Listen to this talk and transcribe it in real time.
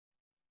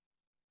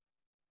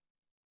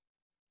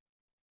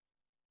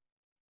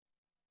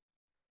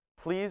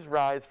Please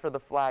rise for the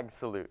flag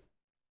salute.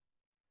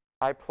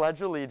 I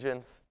pledge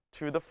allegiance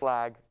to the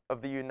flag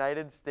of the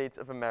United States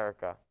of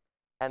America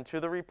and to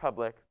the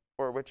republic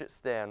for which it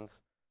stands,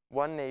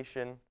 one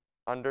nation,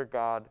 under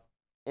God,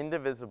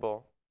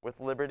 indivisible, with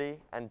liberty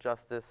and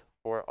justice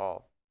for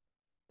all.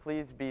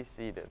 Please be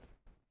seated.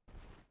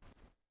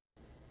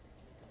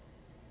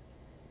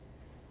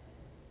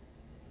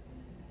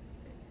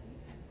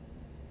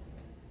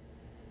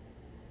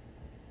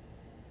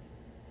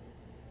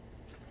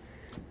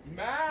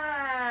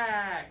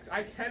 Max!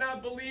 I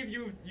cannot believe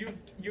you've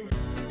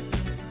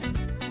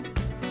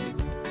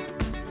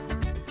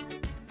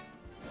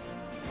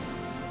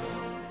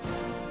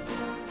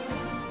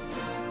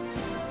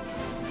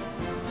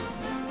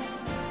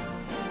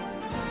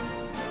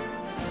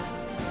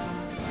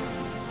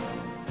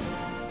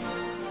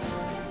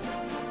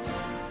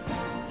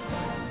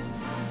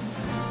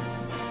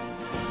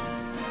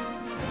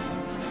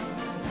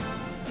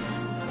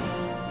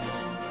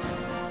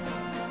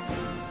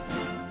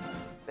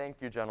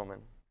Thank you, gentlemen.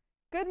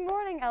 Good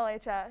morning,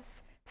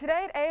 LHS.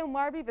 Today at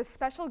AMW, we have a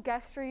special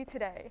guest for you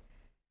today.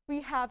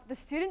 We have the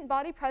student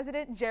body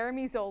president,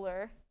 Jeremy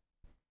Zoller.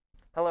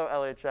 Hello,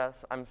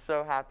 LHS. I'm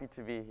so happy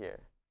to be here.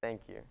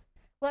 Thank you.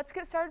 Let's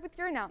get started with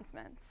your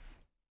announcements.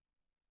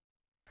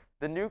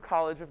 The new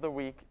College of the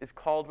Week is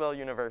Caldwell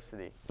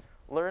University.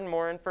 Learn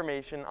more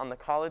information on the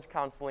College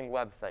Counseling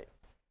website.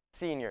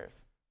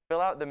 Seniors, fill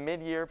out the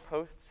mid-year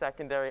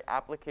post-secondary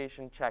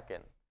application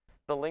check-in.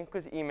 The link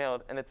was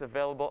emailed and it's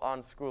available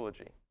on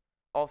Schoology.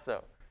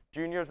 Also,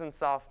 juniors and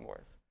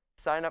sophomores,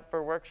 sign up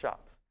for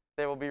workshops.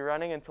 They will be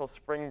running until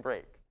spring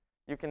break.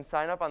 You can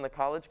sign up on the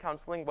College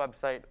Counseling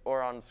website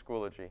or on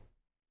Schoology.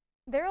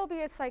 There will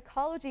be a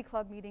psychology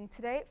club meeting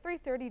today at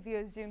 3:30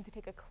 via Zoom to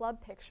take a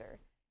club picture.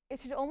 It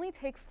should only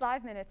take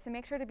 5 minutes, so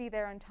make sure to be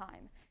there on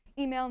time.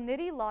 Email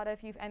Nitty Lotta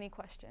if you have any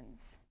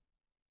questions.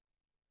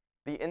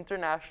 The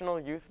International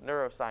Youth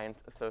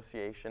Neuroscience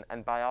Association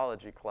and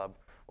Biology Club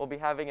will be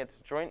having its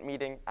joint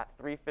meeting at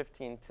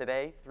 3:15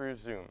 today through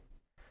Zoom.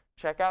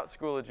 Check out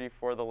Schoology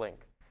for the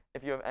link.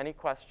 If you have any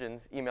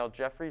questions, email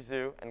Jeffrey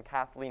Zhu and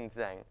Kathleen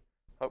Zhang.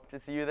 Hope to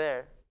see you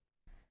there.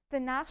 The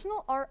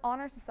National Art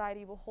Honor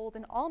Society will hold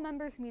an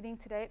all-members meeting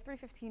today at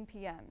 3:15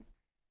 p.m.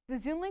 The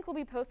Zoom link will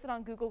be posted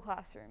on Google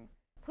Classroom.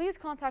 Please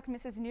contact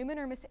Mrs. Newman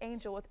or Miss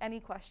Angel with any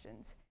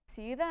questions.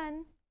 See you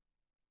then.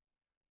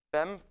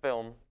 Fem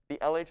Film, the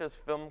LHS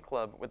Film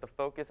Club with a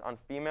focus on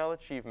female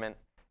achievement,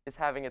 is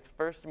having its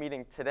first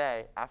meeting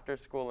today after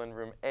school in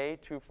room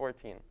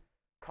A214.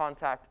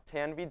 Contact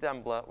Tanvi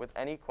Dembla with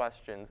any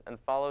questions and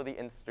follow the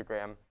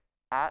Instagram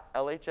at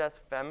LHS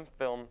Fem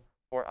Film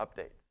for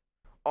updates.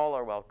 All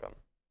are welcome.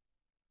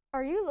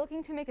 Are you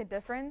looking to make a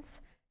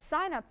difference?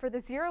 Sign up for the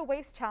Zero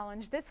Waste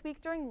Challenge this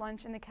week during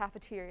lunch in the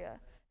cafeteria.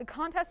 The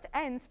contest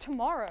ends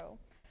tomorrow.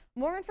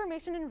 More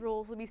information and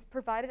rules will be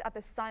provided at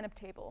the sign-up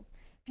table.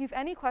 If you have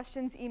any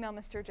questions, email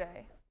Mr.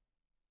 J.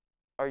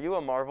 Are you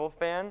a Marvel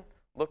fan?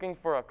 Looking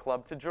for a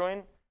club to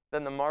join?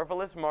 Then the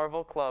Marvelous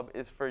Marvel Club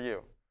is for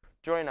you.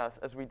 Join us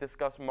as we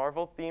discuss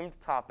Marvel-themed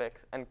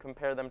topics and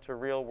compare them to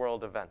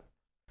real-world events.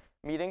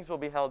 Meetings will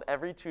be held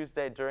every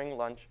Tuesday during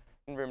lunch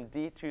in room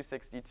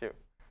D262.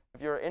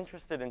 If you are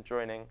interested in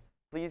joining,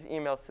 please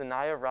email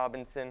Sanaya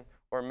Robinson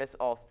or Miss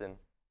Alston.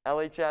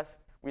 LHS,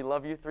 we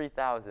love you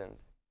 3000.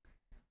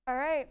 All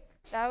right,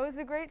 that was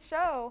a great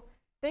show.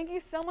 Thank you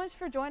so much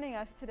for joining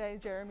us today,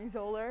 Jeremy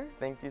Zoller.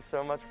 Thank you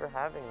so much for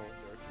having me.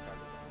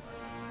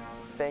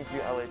 Thank you,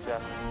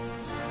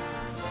 LHS.